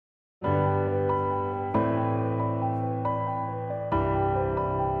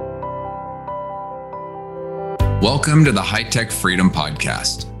Welcome to the High Tech Freedom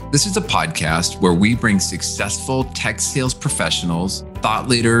Podcast. This is a podcast where we bring successful tech sales professionals, thought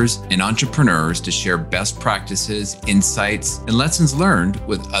leaders, and entrepreneurs to share best practices, insights, and lessons learned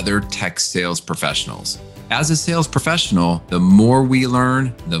with other tech sales professionals. As a sales professional, the more we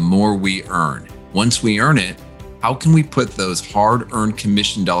learn, the more we earn. Once we earn it, how can we put those hard-earned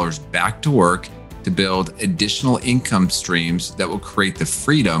commission dollars back to work to build additional income streams that will create the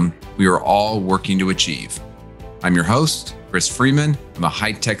freedom we are all working to achieve? I'm your host, Chris Freeman. I'm a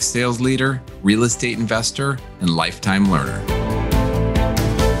high-tech sales leader, real estate investor, and lifetime learner.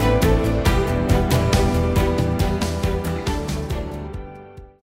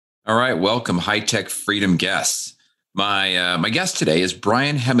 All right, welcome, high-tech freedom guests. My guest today is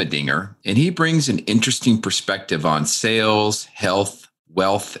Brian Hemedinger, and he brings an interesting perspective on sales, health,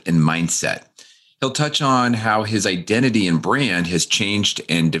 wealth, and mindset. He'll touch on how his identity and brand has changed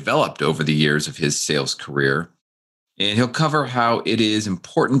and developed over the years of his sales career. And he'll cover how it is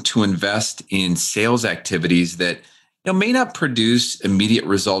important to invest in sales activities that may not produce immediate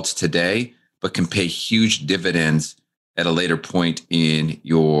results today, but can pay huge dividends at a later point in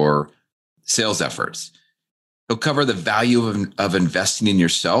your sales efforts. He'll cover the value of investing in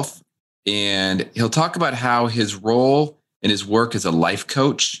yourself, and he'll talk about how his role and his work as a life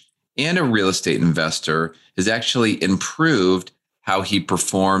coach and a real estate investor has actually improved how he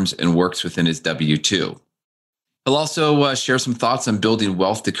performs and works within his W-2. He'll also share some thoughts on building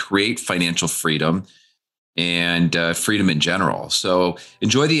wealth to create financial freedom and freedom in general. So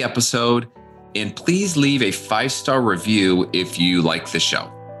enjoy the episode, and please leave a 5-star review if you like the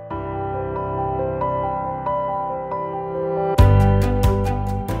show.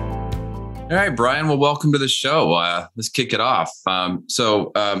 All right, Brian, well, welcome to the show. Let's kick it off. Why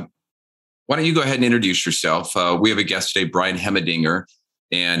don't you go ahead and introduce yourself? We have a guest today, Brian Hemedinger.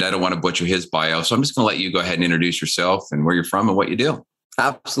 And I don't want to butcher his bio. So I'm just going to let you go ahead and introduce yourself and where you're from and what you do.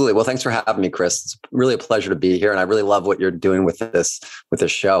 Absolutely. Well, thanks for having me, Chris. It's really a pleasure to be here. And I really love what you're doing with this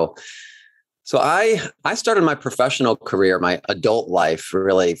show. So I started my professional career, my adult life,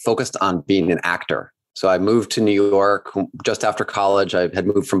 really focused on being an actor. So I moved to New York just after college. I had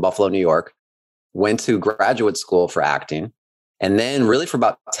moved from Buffalo, New York, went to graduate school for acting. And then really for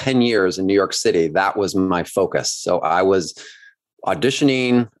about 10 years in New York City, that was my focus. So I was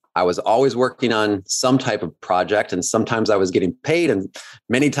auditioning. I was always working on some type of project, and sometimes I was getting paid and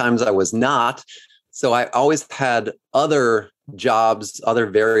many times I was not. So I always had other jobs, other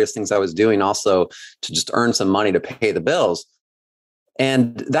various things I was doing also to just earn some money to pay the bills.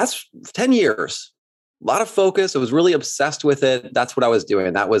 And that's 10 years, a lot of focus. I was really obsessed with it. That's what I was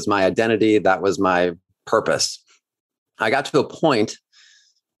doing. That was my identity. That was my purpose. I got to a point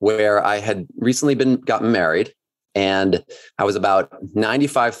where I had recently gotten married. And I was about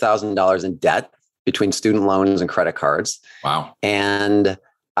 $95,000 in debt between student loans and credit cards. Wow. And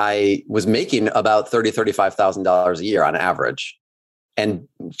I was making about $30,000, $35,000 a year on average. And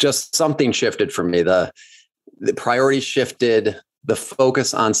just something shifted for me. The priorities shifted. The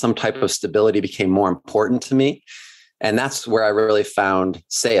focus on some type of stability became more important to me. And that's where I really found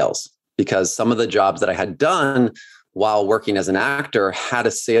sales, because some of the jobs that I had done while working as an actor had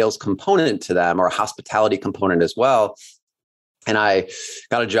a sales component to them, or a hospitality component as well. And I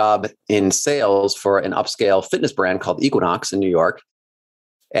got a job in sales for an upscale fitness brand called Equinox in New York.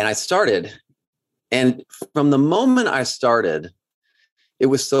 And I started. And from the moment I started, it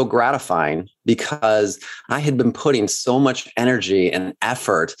was so gratifying because I had been putting so much energy and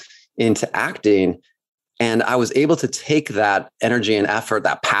effort into acting. And I was able to take that energy and effort,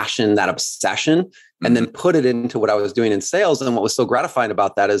 that passion, that obsession, and then put it into what I was doing in sales. And what was so gratifying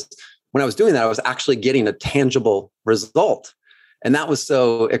about that is when I was doing that, I was actually getting a tangible result. And that was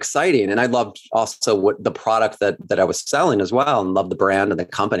so exciting. And I loved also what the product that I was selling as well, and loved the brand and the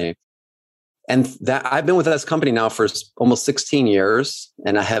company. And that I've been with this company now for almost 16 years,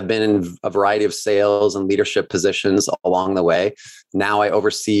 and I have been in a variety of sales and leadership positions along the way. Now I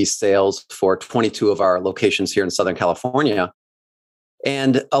oversee sales for 22 of our locations here in Southern California.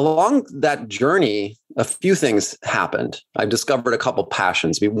 And along that journey, a few things happened. I discovered a couple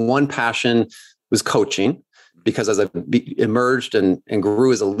passions. One passion was coaching, because as I emerged and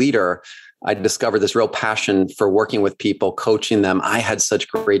grew as a leader, I discovered this real passion for working with people, coaching them. I had such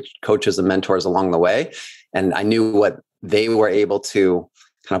great coaches and mentors along the way, and I knew what they were able to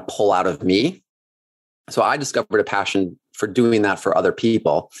kind of pull out of me. So I discovered a passion for doing that for other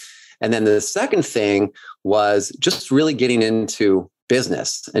people. And then the second thing was just really getting into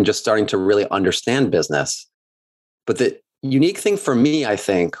business and just starting to really understand business. But the unique thing for me, I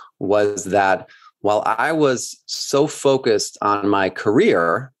think, was that while I was so focused on my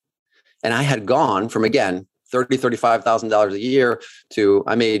career, and I had gone from, again, $35,000 a year to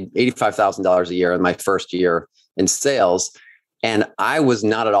I made $85,000 a year in my first year in sales. And I was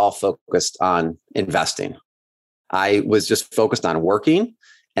not at all focused on investing. I was just focused on working,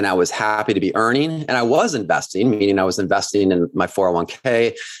 and I was happy to be earning, and I was investing, meaning I was investing in my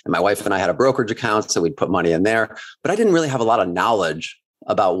 401k, and my wife and I had a brokerage account, so we'd put money in there, but I didn't really have a lot of knowledge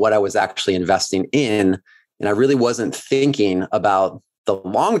about what I was actually investing in. And I really wasn't thinking about the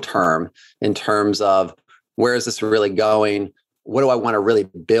long term in terms of where is this really going? What do I want to really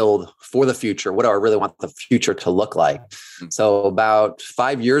build for the future? What do I really want the future to look like? So about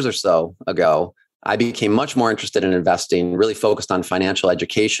 5 years or so ago, I became much more interested in investing, really focused on financial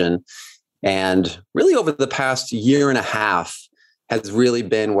education. And really over the past year and a half has really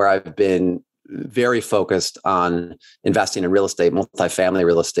been where I've been very focused on investing in real estate, multifamily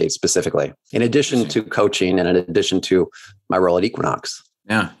real estate specifically, in addition to coaching and in addition to my role at Equinox.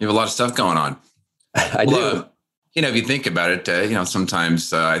 Yeah, you have a lot of stuff going on. I do. If you think about it,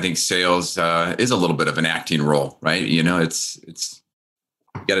 sometimes I think sales is a little bit of an acting role, right? It's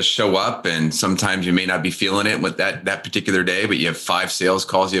you got to show up, and sometimes you may not be feeling it with that particular day, but you have 5 sales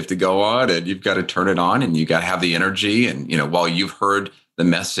calls you have to go on, and you've got to turn it on, and you got to have the energy. And while you've heard the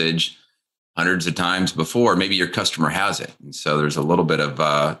message hundreds of times before, maybe your customer has it, and so there's a little bit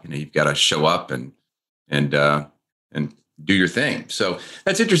of you've got to show up and do your thing. So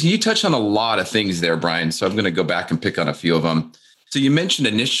that's interesting. You touched on a lot of things there, Brian. So I'm going to go back and pick on a few of them. So you mentioned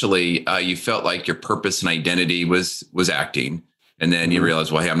initially you felt like your purpose and identity was acting. And then you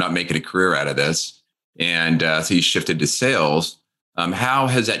realized, well, hey, I'm not making a career out of this. And so you shifted to sales. How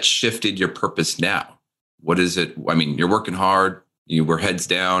has that shifted your purpose now? What is it? I mean, you're working hard, you were heads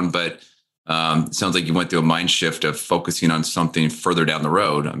down, but it sounds like you went through a mind shift of focusing on something further down the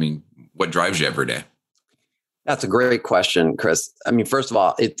road. I mean, what drives you every day? That's a great question, Chris. I mean, first of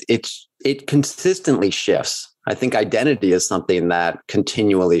all, it consistently shifts. I think identity is something that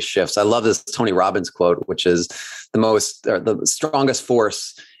continually shifts. I love this Tony Robbins quote, which is the strongest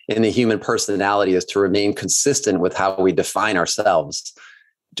force in the human personality is to remain consistent with how we define ourselves.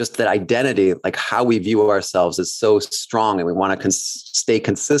 Just that identity, like how we view ourselves, is so strong, and we want to stay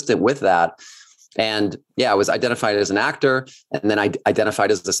consistent with that. And yeah, I was identified as an actor, and then I identified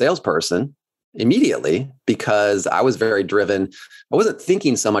as a salesperson immediately because I was very driven. I wasn't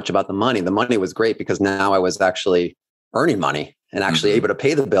thinking so much about the money. The money was great because now I was actually earning money and actually able to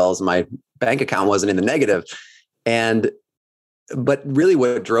pay the bills. My bank account wasn't in the negative. But really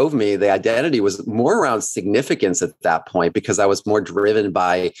what drove me, the identity, was more around significance at that point, because I was more driven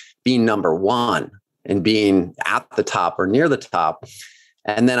by being number one and being at the top or near the top.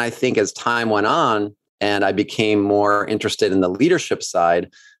 And then I think as time went on and I became more interested in the leadership side,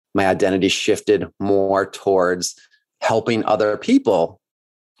 my identity shifted more towards helping other people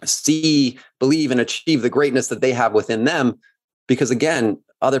see, believe, and achieve the greatness that they have within them. Because again,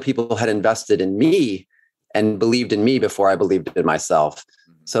 other people had invested in me and believed in me before I believed in myself.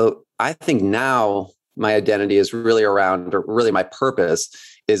 So I think now my identity is really around, or really my purpose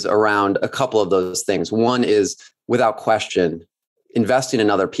is around a couple of those things. One is, without question, investing in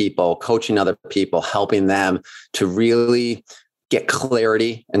other people, coaching other people, helping them to really get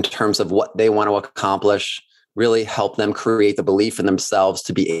clarity in terms of what they want to accomplish, really help them create the belief in themselves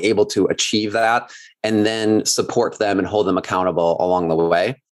to be able to achieve that, and then support them and hold them accountable along the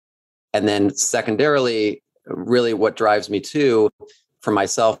way. And then secondarily, really what drives me too, for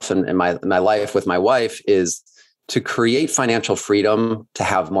myself and my life with my wife, is to create financial freedom to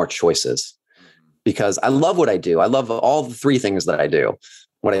have more choices. Because I love what I do. I love all the 3 things that I do.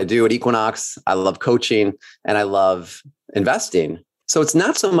 What I do at Equinox, I love coaching, and I love investing. So it's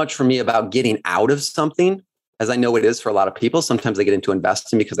not so much for me about getting out of something, as I know it is for a lot of people. Sometimes they get into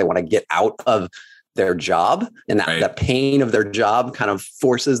investing because they want to get out of their job, and that pain of their job kind of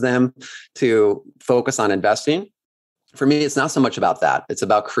forces them to focus on investing. For me, it's not so much about that. It's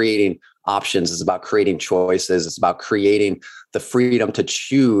about creating options. It's about creating choices. It's about creating the freedom to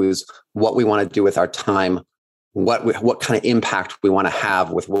choose what we want to do with our time, what kind of impact we want to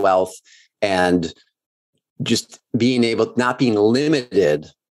have with wealth, and just not being limited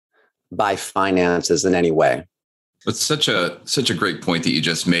by finances in any way. It's such a great point that you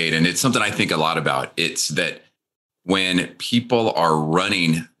just made. And it's something I think a lot about. It's that when people are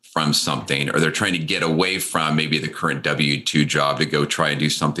running from something, or they're trying to get away from maybe the current W-2 job to go try and do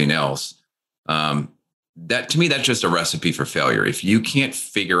something else, that to me, that's just a recipe for failure. If you can't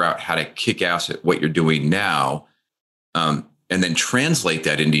figure out how to kick ass at what you're doing now, and then translate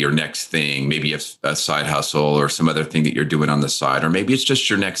that into your next thing, maybe a side hustle or some other thing that you're doing on the side, or maybe it's just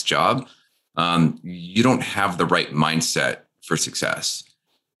your next job, you don't have the right mindset for success.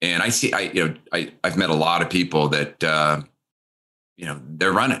 And I've met a lot of people that,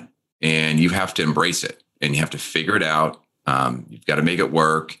 they're running, and you have to embrace it and you have to figure it out. You've got to make it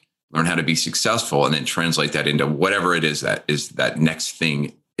work, learn how to be successful, and then translate that into whatever it is that next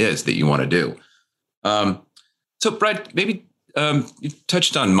thing is that you want to do. So Brad, maybe you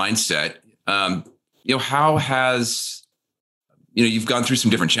touched on mindset. How has, you've gone through some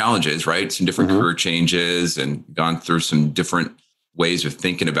different challenges, right? Some different career changes, and gone through some different ways of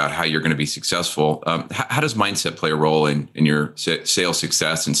thinking about how you're going to be successful. How does mindset play a role in your sales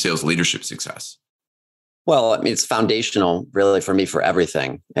success and sales leadership success? Well, I mean, it's foundational really for me for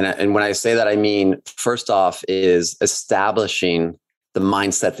everything. And when I say that, I mean, first off is establishing the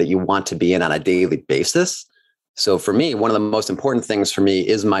mindset that you want to be in on a daily basis. So for me, one of the most important things for me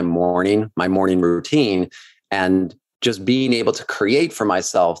is my morning routine, and just being able to create for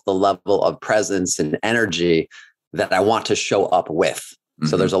myself the level of presence and energy that I want to show up with. Mm-hmm.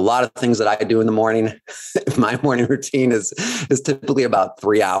 So there's a lot of things that I do in the morning. My morning routine is typically about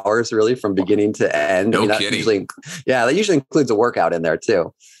 3 hours, really, from beginning to end. No kidding. That usually includes a workout in there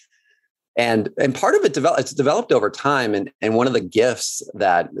too. And part of it's developed over time. And one of the gifts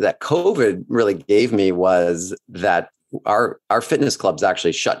that COVID really gave me was that our fitness clubs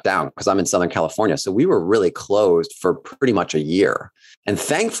actually shut down because I'm in Southern California. So we were really closed for pretty much a year. And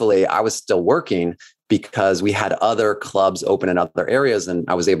thankfully, I was still working because we had other clubs open in other areas, and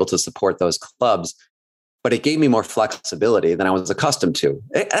I was able to support those clubs. But it gave me more flexibility than I was accustomed to.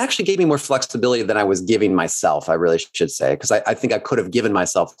 It actually gave me more flexibility than I was giving myself, I really should say, because I think I could have given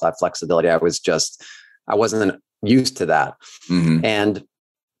myself that flexibility. I wasn't used to that. Mm-hmm. And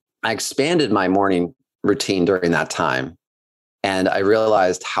I expanded my morning routine during that time. And I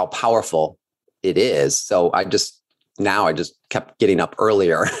realized how powerful it is. So I just kept getting up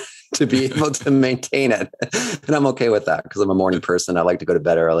earlier to be able to maintain it. And I'm okay with that because I'm a morning person. I like to go to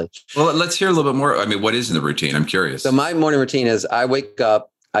bed early. Well, let's hear a little bit more. I mean, what is in the routine? I'm curious. So my morning routine is I wake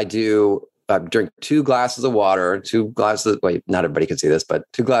up, I drink 2 glasses of water, not everybody can see this, but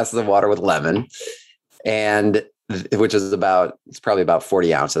 2 glasses of water with lemon, and which is probably about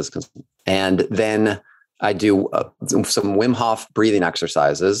 40 ounces. And then I do some Wim Hof breathing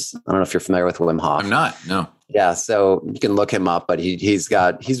exercises. I don't know if you're familiar with Wim Hof. I'm not, no. Yeah, so you can look him up, but he's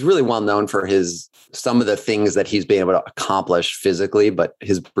really well known for some of the things that he's been able to accomplish physically, but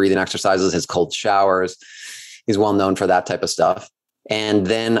his breathing exercises, his cold showers, he's well known for that type of stuff. And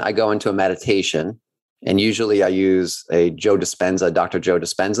then I go into a meditation, and usually I use a Dr. Joe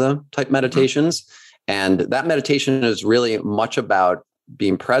Dispenza type meditations. And that meditation is really much about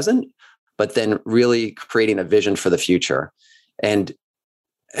being present, but then really creating a vision for the future and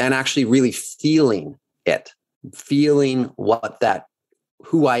actually really feeling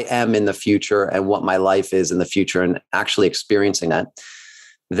who I am in the future and what my life is in the future, and actually experiencing that.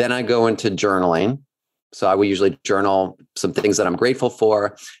 Then I go into journaling. So I will usually journal some things that I'm grateful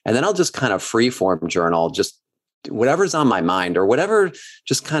for. And then I'll just kind of freeform journal, just whatever's on my mind or whatever,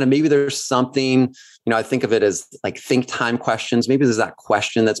 just kind of maybe there's something, I think of it as like think time questions. Maybe there's that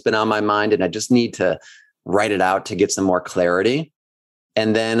question that's been on my mind and I just need to write it out to get some more clarity.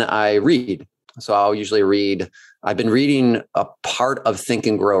 And then I read. So I'll usually I've been reading a part of Think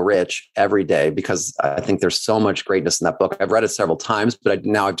and Grow Rich every day because I think there's so much greatness in that book. I've read it several times, but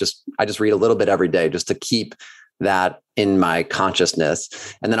I just read a little bit every day just to keep that in my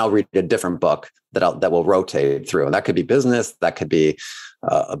consciousness. And then I'll read a different book that will rotate through. And that could be business, that could be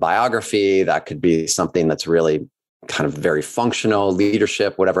a biography, that could be something that's really kind of very functional,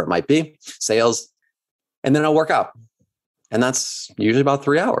 leadership, whatever it might be, sales. And then I'll work out. And that's usually about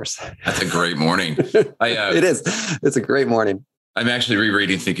 3 hours. That's a great morning. It is. It's a great morning. I'm actually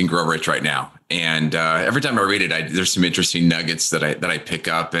rereading Think and Grow Rich right now. And every time I read it, there's some interesting nuggets that I pick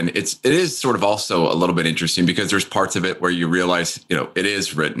up. And it is sort of also a little bit interesting because there's parts of it where you realize, it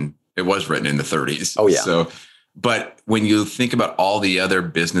was written in the 30s. Oh, yeah. So, but when you think about all the other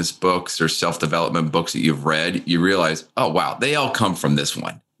business books or self-development books that you've read, you realize, oh, wow, they all come from this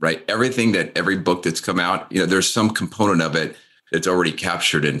one. Right. Every book that's come out, there's some component of it that's already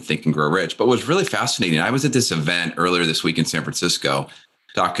captured in Think and Grow Rich. But what's really fascinating, I was at this event earlier this week in San Francisco,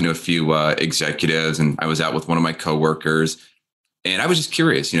 talking to a few executives, and I was out with one of my coworkers, and I was just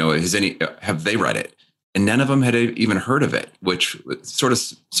curious, have they read it? And none of them had even heard of it, which sort of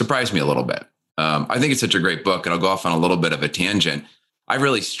surprised me a little bit. I think it's such a great book, and I'll go off on a little bit of a tangent. I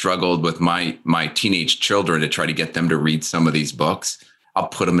really struggled with my teenage children to try to get them to read some of these books. I'll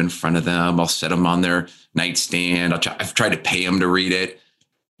put them in front of them. I'll set them on their nightstand. I've tried to pay them to read it.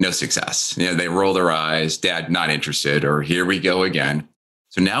 No success. They roll their eyes. Dad, not interested. Or here we go again.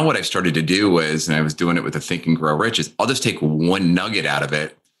 So now what I started to do was, and I was doing it with the Think and Grow Rich, is I'll just take one nugget out of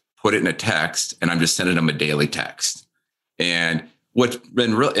it put it in a text, and I'm just sending them a daily text. And what's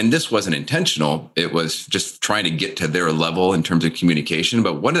been real, and this wasn't intentional, it was just trying to get to their level in terms of communication.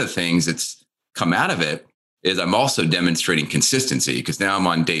 But one of the things that's come out of it is I'm also demonstrating consistency, because now I'm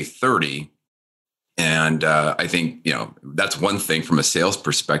on day 30. And I think, that's one thing from a sales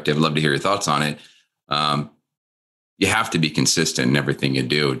perspective. I'd love to hear your thoughts on it. You have to be consistent in everything you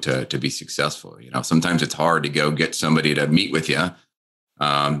do to be successful. Sometimes it's hard to go get somebody to meet with you.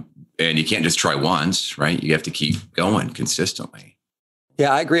 And you can't just try once, right? You have to keep going consistently.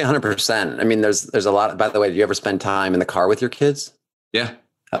 Yeah, I agree 100%. I mean, there's a lot. By the way, do you ever spend time in the car with your kids? Yeah.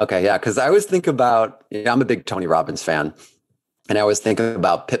 Okay. Yeah. Because I always think about, I'm a big Tony Robbins fan. And I always think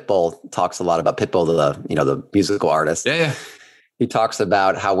about Pitbull, talks a lot about Pitbull, the musical artist. Yeah. He talks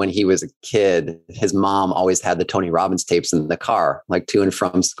about how when he was a kid, his mom always had the Tony Robbins tapes in the car, like to and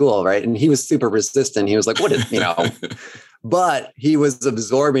from school, right? And he was super resistant. He was like, what is, but he was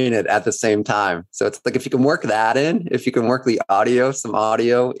absorbing it at the same time. So it's like, if you can work that in, if you can work some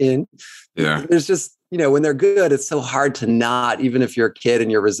audio in, there's just, when they're good, it's so hard to not, even if you're a kid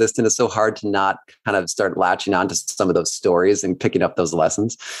and you're resistant, it's so hard to not kind of start latching on to some of those stories and picking up those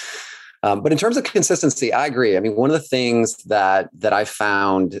lessons. But in terms of consistency, I agree. I mean, one of the things that I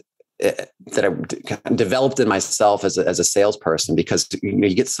found that I developed in myself as a salesperson, because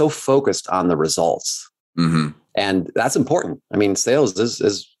you get so focused on the results. Mm-hmm. And that's important. I mean, sales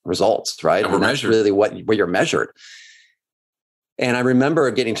is results, right? And that's really what you're measured. And I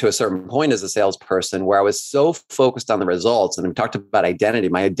remember getting to a certain point as a salesperson where I was so focused on the results. And we talked about identity.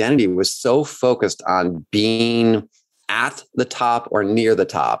 My identity was so focused on being at the top or near the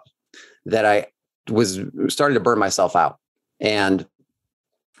top that I was starting to burn myself out. And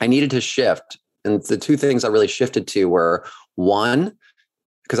I needed to shift. And the two things I really shifted to were, one,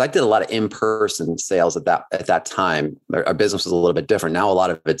 because I did a lot of in-person sales at that time. Our business was a little bit different. Now a lot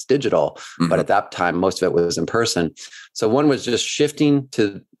of it's digital, but at that time, most of it was in person. So one was just shifting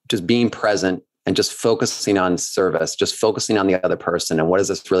to just being present and just focusing on service, just focusing on the other person. And what is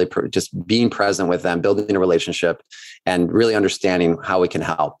this really, just being present with them, building a relationship and really understanding how we can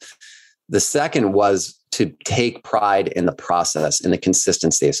help. The second was to take pride in the process, in the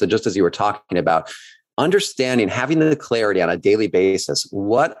consistency. So just as you were talking about, understanding, having the clarity on a daily basis,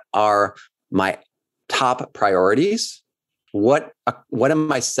 what are my top priorities? What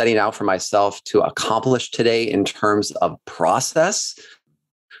am I setting out for myself to accomplish today in terms of process?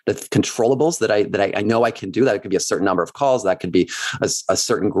 The controllables that I know I can do. That it could be a certain number of calls. That could be a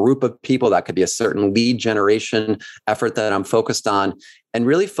certain group of people. That could be a certain lead generation effort that I'm focused on, and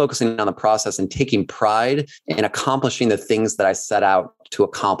really focusing on the process and taking pride in accomplishing the things that I set out to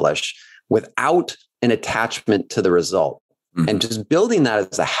accomplish without an attachment to the result. Mm-hmm. And just building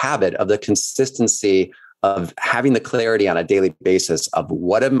that as a habit of the consistency of having the clarity on a daily basis of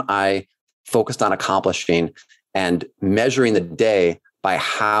what am I focused on accomplishing, and measuring the day by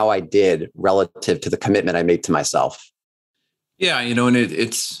how I did relative to the commitment I made to myself. Yeah. And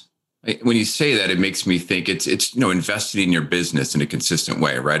it's, when you say that, it makes me think it's investing in your business in a consistent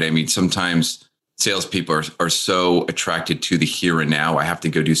way, right? I mean, sometimes salespeople are so attracted to the here and now. I have to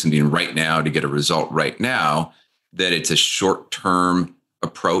go do something right now to get a result right now, that it's a short-term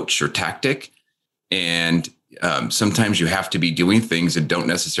approach or tactic. And sometimes you have to be doing things that don't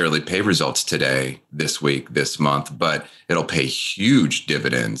necessarily pay results today, this week, this month, but it'll pay huge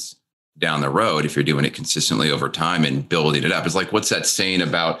dividends down the road if you're doing it consistently over time and building it up. It's like, what's that saying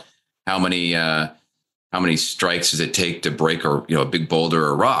about how many strikes does it take to break a big boulder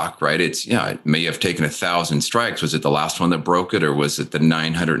or rock, right? It's, it may have taken 1,000 strikes. Was it the last one that broke it, or was it the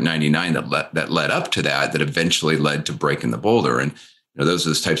 999 that led up to that eventually led to breaking the boulder? And those are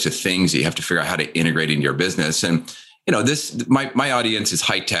those types of things that you have to figure out how to integrate into your business. And my audience is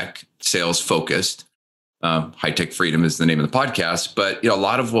high tech sales focused. High Tech Freedom is the name of the podcast, but a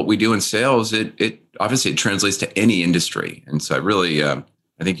lot of what we do in sales, it obviously it translates to any industry. And so I really, I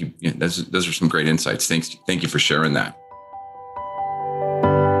think those are some great insights. Thank you for sharing that.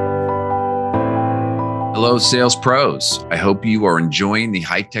 Hello, sales pros. I hope you are enjoying the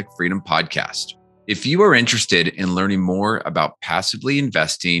High Tech Freedom podcast. If you are interested in learning more about passively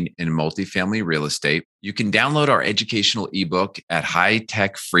investing in multifamily real estate, you can download our educational ebook at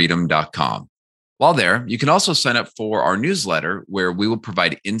hightechfreedom.com. While there, you can also sign up for our newsletter, where we will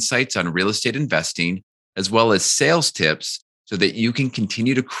provide insights on real estate investing, as well as sales tips, so that you can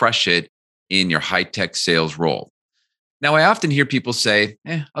continue to crush it in your high-tech sales role. Now, I often hear people say,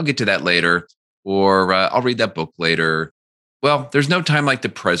 I'll get to that later, or I'll read that book later. Well, there's no time like the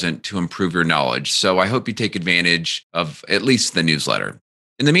present to improve your knowledge, so I hope you take advantage of at least the newsletter.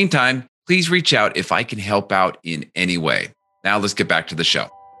 In the meantime, please reach out if I can help out in any way. Now let's get back to the show.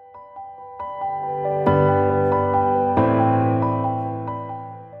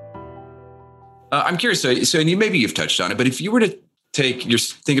 I'm curious. So, and maybe you've touched on it, but if you were to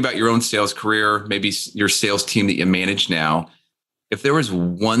think about your own sales career, maybe your sales team that you manage now, if there was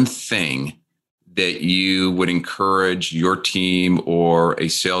one thing that you would encourage your team or a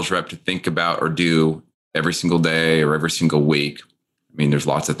sales rep to think about or do every single day or every single week, I mean, there's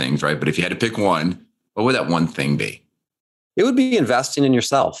lots of things, right? But if you had to pick one, what would that one thing be? It would be investing in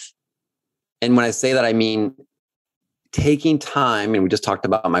yourself. And when I say that, I mean taking time, and we just talked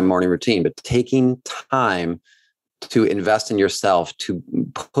about my morning routine, but taking time to invest in yourself, to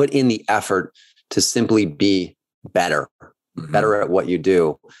put in the effort to simply be better at what you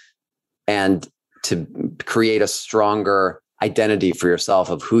do, and to create a stronger identity for yourself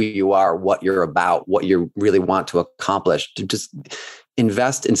of who you are, what you're about, what you really want to accomplish, to just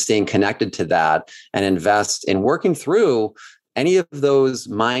invest in staying connected to that and invest in working through any of those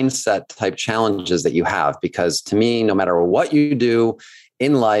mindset type challenges that you have. Because to me, no matter what you do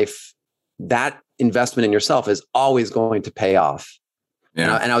in life, that investment in yourself is always going to pay off.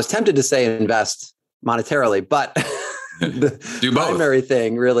 Yeah. And I was tempted to say invest monetarily, but the primary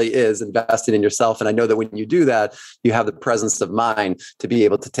thing really is investing in yourself. And I know that when you do that, you have the presence of mind to be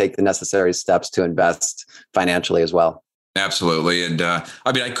able to take the necessary steps to invest financially as well. Absolutely. And I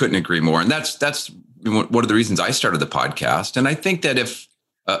mean, I couldn't agree more. And that's one of the reasons I started the podcast. And I think that if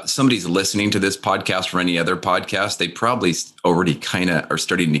somebody's listening to this podcast or any other podcast, they probably already kind of are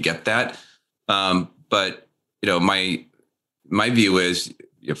starting to get that. But, my view is,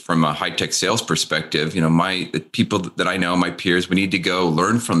 from a high-tech sales perspective, the people that I know, my peers, we need to go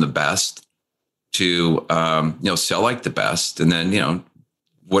learn from the best to, sell like the best. And then,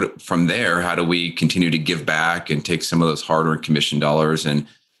 from there, how do we continue to give back and take some of those hard-earned commission dollars and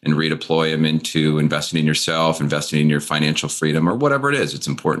redeploy them into investing in yourself, investing in your financial freedom, or whatever it is it's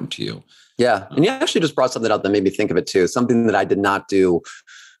important to you. Yeah. And you actually just brought something up that made me think of it too. Something that I did not do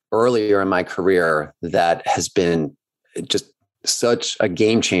earlier in my career that has been just such a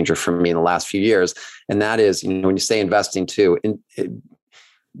game changer for me in the last few years. And that is, when you say investing too,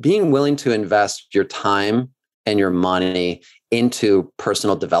 being willing to invest your time and your money into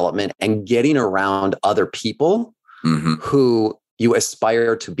personal development and getting around other people who you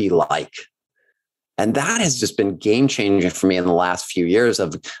aspire to be like. And that has just been game changing for me in the last few years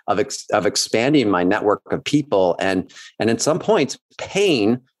of expanding my network of people and at some points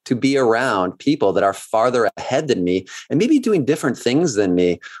paying to be around people that are farther ahead than me and maybe doing different things than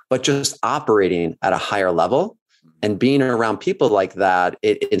me, but just operating at a higher level. And being around people like that,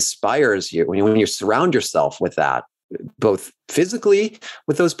 it inspires you when you surround yourself with that, both physically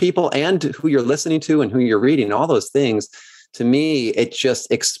with those people and who you're listening to and who you're reading, all those things. To me, it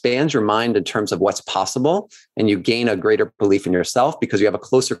just expands your mind in terms of what's possible, and you gain a greater belief in yourself because you have a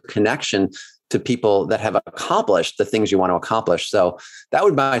closer connection to people that have accomplished the things you want to accomplish. So that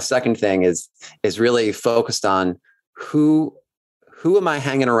would be my second thing is really focused on who am I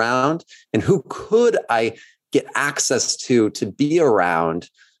hanging around and who could I get access to be around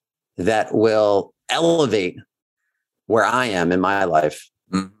that will elevate where I am in my life.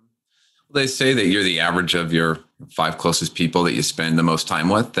 Mm-hmm. Well, they say that you're the average of your 5 closest people that you spend the most time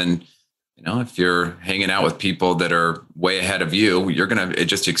with. And, if you're hanging out with people that are way ahead of you, you're going to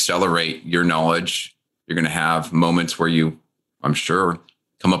just accelerate your knowledge. You're going to have moments where you, I'm sure,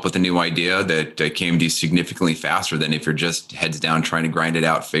 come up with a new idea that came to you significantly faster than if you're just heads down trying to grind it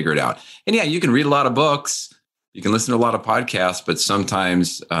out, figure it out. And yeah, you can read a lot of books, you can listen to a lot of podcasts, but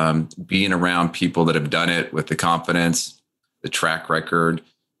sometimes being around people that have done it with the confidence, the track record,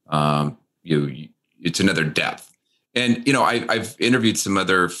 it's another depth. And, I've interviewed some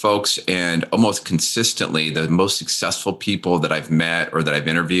other folks, and almost consistently, the most successful people that I've met or that I've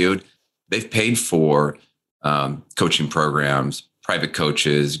interviewed, they've paid for coaching programs, private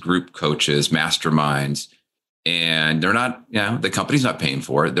coaches, group coaches, masterminds, and they're not, the company's not paying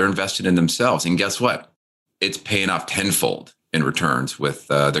for it. They're invested in themselves. And guess what? It's paying off tenfold in returns with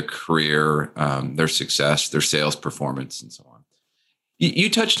their career, their success, their sales performance, and so on.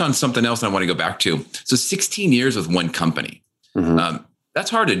 You touched on something else I want to go back to. So 16 years with one company. Mm-hmm. That's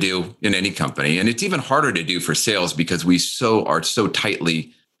hard to do in any company. And it's even harder to do for sales because we are so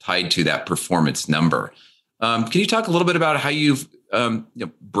tightly tied to that performance number. Can you talk a little bit about how you've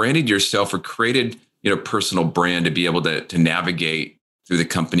branded yourself or created personal brand to be able to navigate through the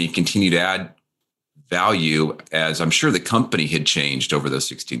company, continue to add value as I'm sure the company had changed over those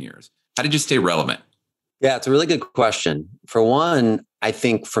 16 years? How did you stay relevant? Yeah, it's a really good question. For one, I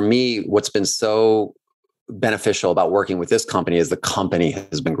think for me, what's been so beneficial about working with this company is the company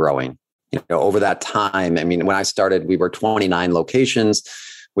has been growing. Over that time, I mean, when I started, we were 29 locations.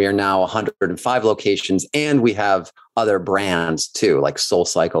 We are now 105 locations, and we have other brands too, like Soul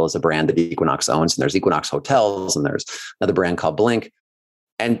Cycle is a brand that Equinox owns, and there's Equinox Hotels, and there's another brand called Blink.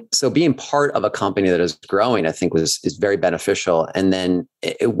 And so being part of a company that is growing, I think is very beneficial. And then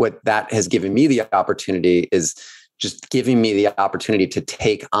what that has given me the opportunity is just giving me the opportunity to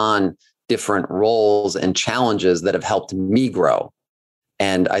take on different roles and challenges that have helped me grow.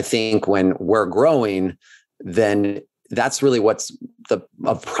 And I think when we're growing, then that's really what's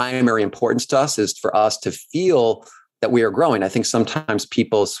of primary importance to us, is for us to feel that we are growing. I think sometimes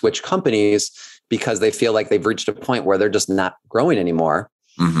people switch companies because they feel like they've reached a point where they're just not growing anymore.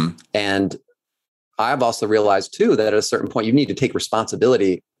 Mm-hmm. And I've also realized too, that at a certain point, you need to take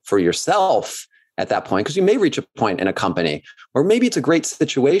responsibility for yourself at that point, because you may reach a point in a company, or maybe it's a great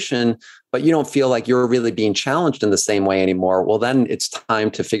situation, but you don't feel like you're really being challenged in the same way anymore. Well, then it's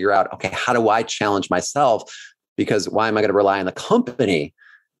time to figure out, okay, how do I challenge myself? Because why am I going to rely on the company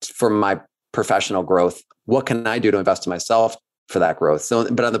for my professional growth? What can I do to invest in myself for that growth? So,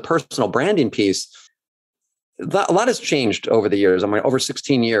 but on the personal branding piece, a lot has changed over the years. I mean, over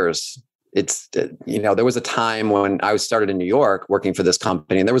 16 years, there was a time when I started in New York working for this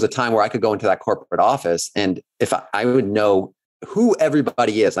company, and there was a time where I could go into that corporate office, and if I would know who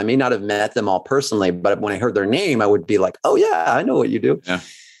everybody is, I may not have met them all personally, but when I heard their name, I would be like, oh yeah, I know what you do. Yeah.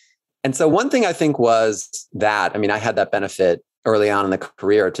 And so one thing I think was that, I had that benefit early on in the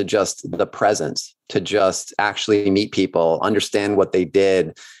career, to just the presence, to just actually meet people, understand what they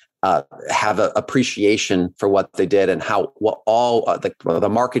did, have an appreciation for what they did, and the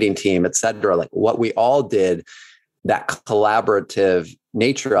marketing team, et cetera, like what we all did, that collaborative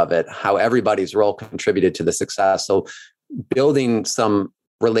nature of it, how everybody's role contributed to the success. So building some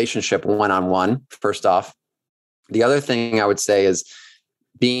relationship one-on-one, first off. The other thing I would say is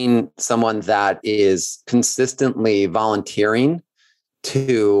being someone that is consistently volunteering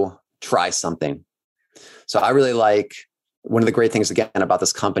to try something. So I really like, one of the great things, again, about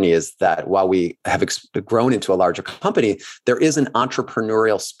this company is that while we have grown into a larger company, there is an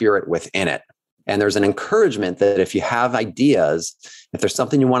entrepreneurial spirit within it. And there's an encouragement that if you have ideas, if there's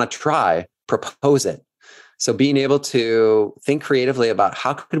something you want to try, propose it. So being able to think creatively about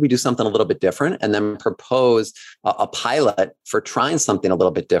how could we do something a little bit different, and then propose a pilot for trying something a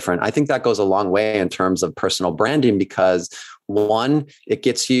little bit different. I think that goes a long way in terms of personal branding, because one, it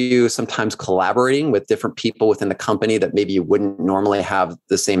gets you sometimes collaborating with different people within the company that maybe you wouldn't normally have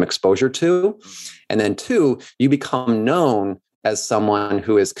the same exposure to. And then two, you become known as someone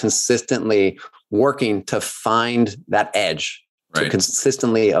who is consistently working to find that edge, right, to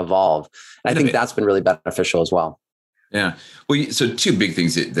consistently evolve. And I think that's been really beneficial as well. Yeah. Well, so two big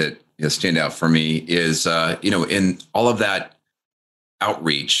things that stand out for me is, in all of that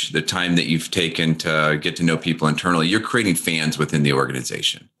outreach, the time that you've taken to get to know people internally, you're creating fans within the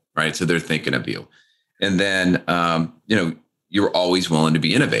organization, right? So they're thinking of you. And then, you're always willing to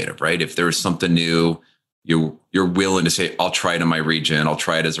be innovative, right? If there's something new, you're willing to say, I'll try it in my region. I'll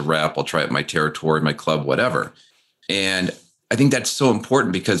try it as a rep. I'll try it in my territory, my club, whatever. And I think that's so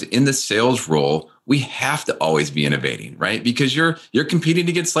important, because in the sales role, we have to always be innovating, right? Because you're competing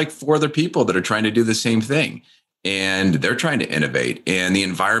against like 4 other people that are trying to do the same thing, and they're trying to innovate. And the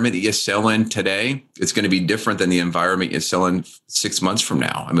environment that you sell in today, it's going to be different than the environment you sell in 6 months from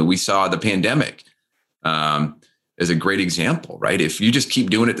now. We saw the pandemic as a great example, right? If you just keep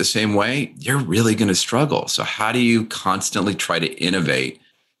doing it the same way, you're really going to struggle. So how do you constantly try to innovate?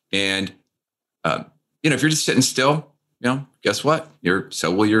 And, if you're just sitting still, guess what?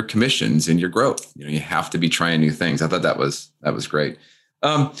 So will your commissions and your growth. You have to be trying new things. I thought that was great.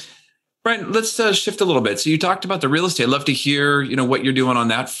 Brian, let's shift a little bit. So you talked about the real estate. I'd love to hear, what you're doing on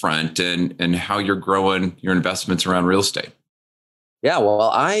that front and how you're growing your investments around real estate. Yeah,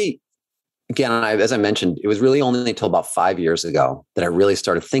 well, as I mentioned, it was really only until about 5 years ago that I really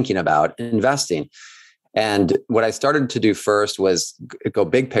started thinking about investing. And what I started to do first was go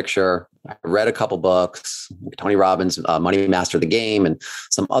big picture. I read a couple books, Tony Robbins' Money Master the Game, and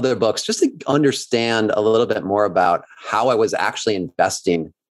some other books, just to understand a little bit more about how I was actually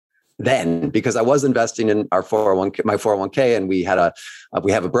investing then, because I was investing in my 401k, and we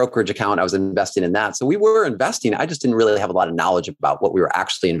have a brokerage account. I was investing in that. So we were investing. I just didn't really have a lot of knowledge about what we were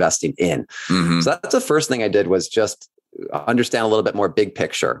actually investing in. Mm-hmm. So that's the first thing I did, was just understand a little bit more big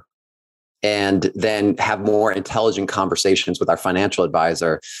picture, and then have more intelligent conversations with our financial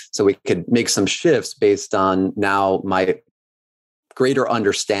advisor, so we could make some shifts based on now my greater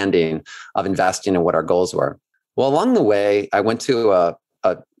understanding of investing and what our goals were. Well, along the way, I went to a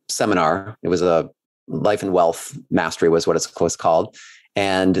seminar. It was a Life and Wealth Mastery was what it was called.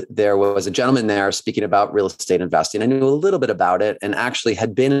 And there was a gentleman there speaking about real estate investing. I knew a little bit about it and actually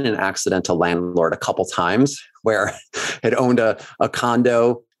had been an accidental landlord a couple times where had owned a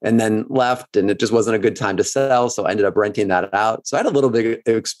condo and then left, and it just wasn't a good time to sell. So I ended up renting that out. So I had a little bit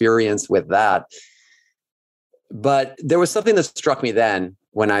of experience with that. But there was something that struck me then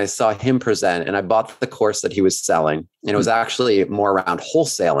when I saw him present, and I bought the course that he was selling. And it was actually more around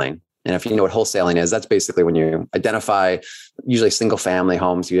wholesaling. And if you know what wholesaling is, that's basically when you identify usually single family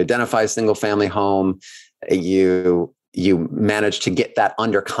homes. You identify a single family home, you manage to get that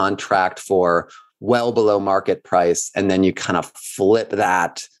under contract for well below market price, and then you kind of flip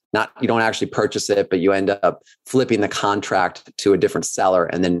that. You don't actually purchase it, but you end up flipping the contract to a different seller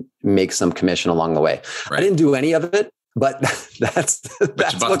and then make some commission along the way. Right. I didn't do any of it, but that's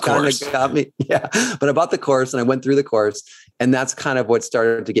what kind of got me. Yeah. But I bought the course and I went through the course, and that's kind of what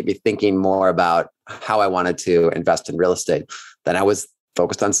started to get me thinking more about how I wanted to invest in real estate. Then I was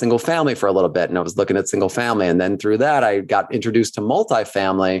focused on single family for a little bit, and I was looking at single family. And then through that, I got introduced to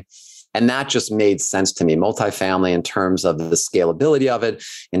multifamily. And that just made sense to me. Multifamily in terms of the scalability of it,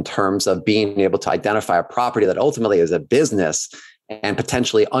 in terms of being able to identify a property that ultimately is a business and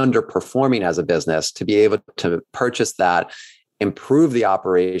potentially underperforming as a business, to be able to purchase that, improve the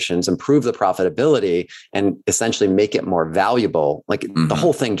operations, improve the profitability, and essentially make it more valuable. Like the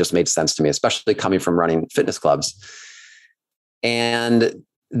whole thing just made sense to me, especially coming from running fitness clubs. And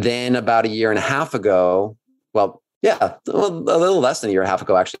then about a year and a half ago, a little less than a year and a half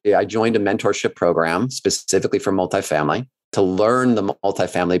ago, actually, I joined a mentorship program specifically for multifamily to learn the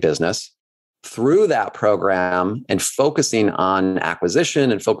multifamily business. Through that program and focusing on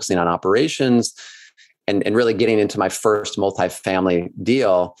acquisition and focusing on operations and really getting into my first multifamily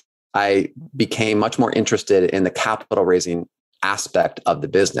deal, I became much more interested in the capital raising aspect of the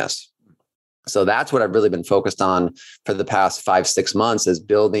business. So that's what I've really been focused on for the past 5-6 months, is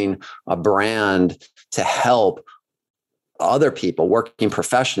building a brand to help other people, working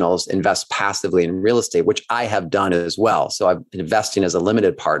professionals, invest passively in real estate, which I have done as well. So I'm investing as a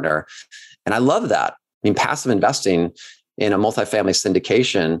limited partner. And I love that. I mean, passive investing in a multifamily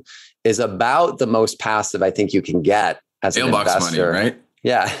syndication is about the most passive I think you can get as an investor. Money, right?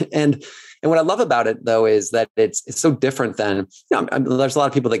 Yeah. And what I love about it, though, is that it's so different than, there's a lot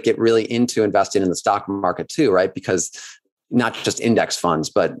of people that get really into investing in the stock market too, right? Because not just index funds,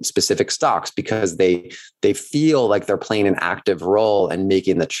 but specific stocks, because they feel like they're playing an active role and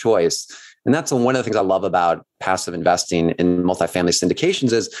making the choice. And that's one of the things I love about passive investing in multifamily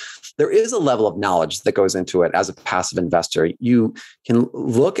syndications is there is a level of knowledge that goes into it as a passive investor. You can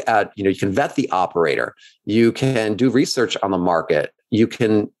look at, you can vet the operator. You can do research on the market. You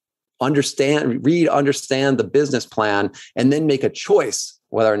can understand the business plan, and then make a choice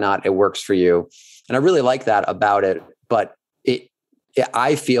whether or not it works for you. And I really like that about it. But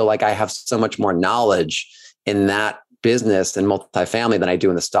I feel like I have so much more knowledge in that business and multifamily than I do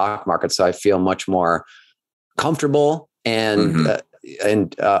in the stock market. So I feel much more comfortable and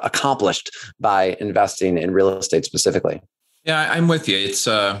accomplished by investing in real estate specifically. Yeah, I'm with you. It's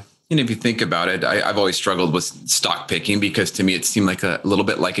if you think about it, I've always struggled with stock picking because to me it seemed like a little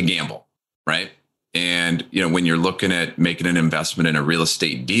bit like a gamble, right? And when you're looking at making an investment in a real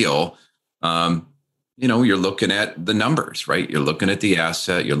estate deal, you're looking at the numbers, right? You're looking at the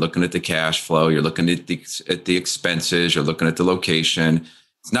asset, you're looking at the cash flow, you're looking at the expenses, you're looking at the location.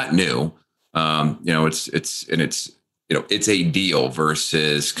 It's not new. It's a deal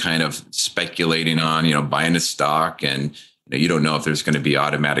versus kind of speculating on, buying a stock, and you don't know if there's going to be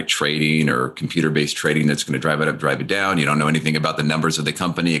automatic trading or computer-based trading that's going to drive it up, drive it down. You don't know anything about the numbers of the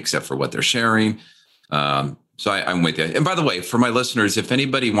company except for what they're sharing. So I'm with you. And by the way, for my listeners, if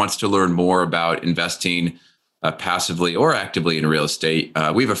anybody wants to learn more about investing passively or actively in real estate,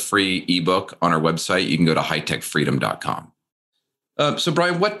 we have a free ebook on our website. You can go to hightechfreedom.com. So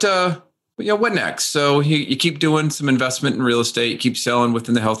Brian, what next? So you keep doing some investment in real estate, you keep selling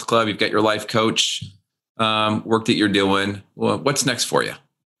within the health club. You've got your life coach work that you're doing. Well, what's next for you?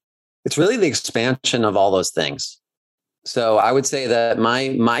 It's really the expansion of all those things. So I would say that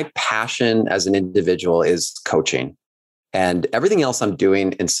my passion as an individual is coaching, and everything else I'm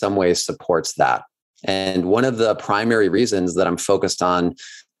doing in some ways supports that. And one of the primary reasons that I'm focused on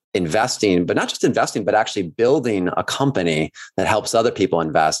investing, but not just investing, but actually building a company that helps other people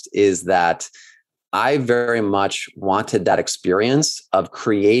invest, is that I very much wanted that experience of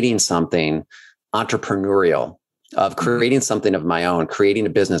creating something entrepreneurial, of creating something of my own, creating a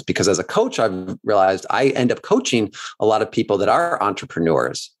business. Because as a coach, I've realized I end up coaching a lot of people that are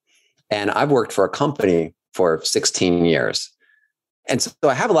entrepreneurs. And I've worked for a company for 16 years. And so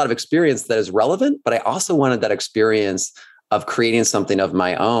I have a lot of experience that is relevant, but I also wanted that experience of creating something of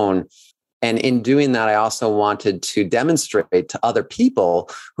my own. And in doing that, I also wanted to demonstrate to other people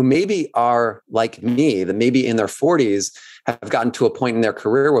who maybe are like me, that maybe in their 40s have gotten to a point in their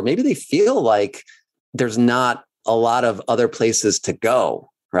career where maybe they feel like there's not a lot of other places to go,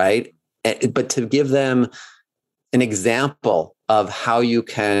 right? But to give them an example of how you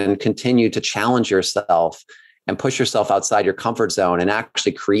can continue to challenge yourself and push yourself outside your comfort zone and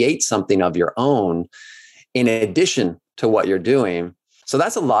actually create something of your own in addition to what you're doing. So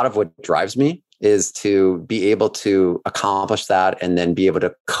that's a lot of what drives me, is to be able to accomplish that and then be able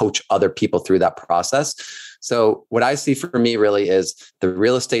to coach other people through that process. So what I see for me really is the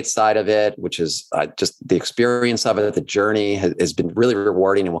real estate side of it, which is just the experience of it. The journey has been really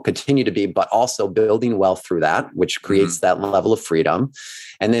rewarding and will continue to be, but also building wealth through that, which creates that level of freedom.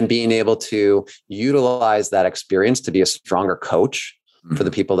 And then being able to utilize that experience to be a stronger coach for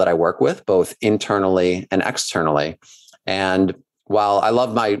the people that I work with, both internally and externally. And while I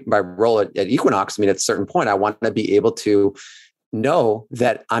love my role at Equinox, I mean, at a certain point, I want to be able to know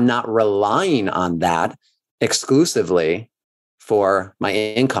that I'm not relying on that exclusively for my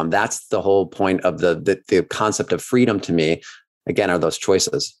income. That's the whole point of the concept of freedom to me, again, are those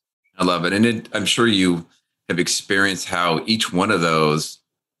choices. I love it. And I'm sure you have experienced how each one of those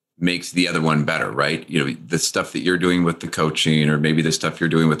makes the other one better, right? You know, the stuff that you're doing with the coaching, or maybe the stuff you're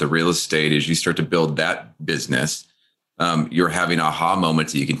doing with the real estate, as you start to build that business, you're having aha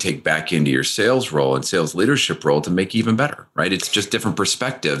moments that you can take back into your sales role and sales leadership role to make even better, right? It's just different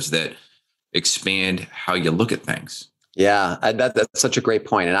perspectives that expand how you look at things. Yeah, that's such a great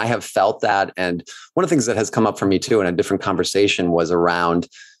point. And I have felt that. And one of the things that has come up for me too in a different conversation was around,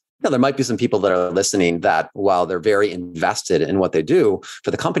 there might be some people that are listening that while they're very invested in what they do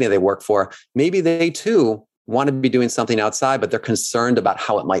for the company they work for, maybe they too want to be doing something outside, but they're concerned about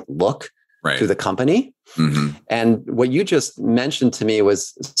how it might look to the company. Mm-hmm. And what you just mentioned to me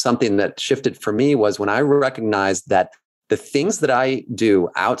was something that shifted for me, was when I recognized that the things that I do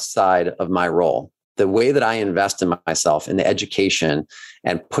outside of my role, the way that I invest in myself, in the education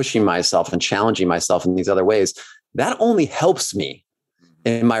and pushing myself and challenging myself in these other ways, that only helps me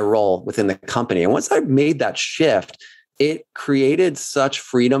in my role within the company. And once I made that shift, it created such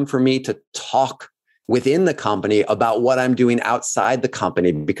freedom for me to talk within the company about what I'm doing outside the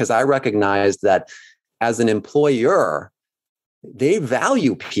company, because I recognized that as an employer, they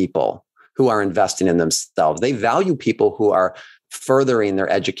value people who are investing in themselves. They value people who are furthering their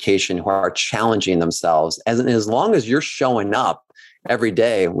education, who are challenging themselves. As long as you're showing up every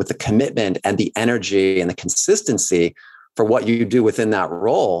day with the commitment and the energy and the consistency for what you do within that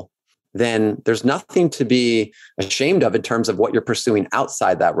role, then there's nothing to be ashamed of in terms of what you're pursuing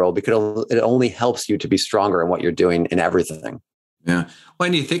outside that role, because it only helps you to be stronger in what you're doing in everything. Yeah. Well,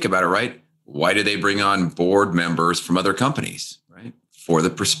 and you think about it, right? Why do they bring on board members from other companies, right? For the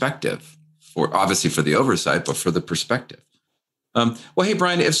perspective, obviously for the oversight, but for the perspective. Well, hey,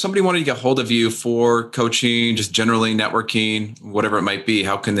 Brian, if somebody wanted to get hold of you for coaching, just generally networking, whatever it might be,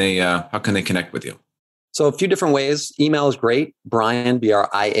 how can they connect with you? So a few different ways. Email is great. Brian,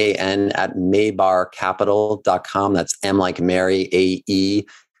 Brian, at maybarcapital.com. That's M like Mary,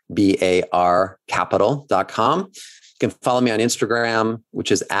 AEBAR capital.com. You can follow me on Instagram,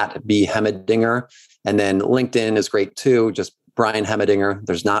 which is at @bhemedinger. And then LinkedIn is great too. Just Brian Hemedinger.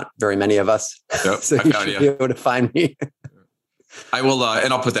 There's not very many of us. Yep, so you should be able to find me. I will,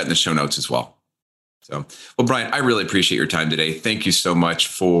 and I'll put that in the show notes as well. So, well, Brian, I really appreciate your time today. Thank you so much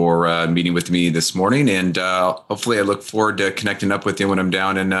for meeting with me this morning. And hopefully I look forward to connecting up with you when I'm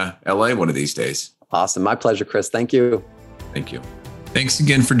down in LA one of these days. Awesome. My pleasure, Chris. Thank you. Thank you. Thanks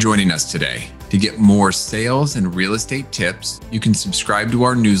again for joining us today. To get more sales and real estate tips, you can subscribe to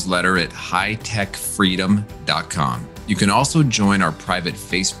our newsletter at hightechfreedom.com. You can also join our private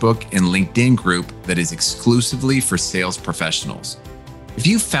Facebook and LinkedIn group that is exclusively for sales professionals. If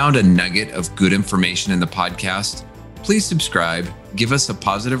you found a nugget of good information in the podcast, please subscribe, give us a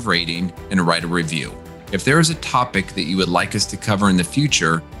positive rating, and write a review. If there is a topic that you would like us to cover in the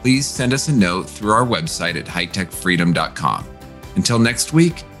future, please send us a note through our website at hightechfreedom.com. Until next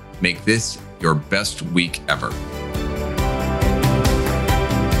week, make this your best week ever.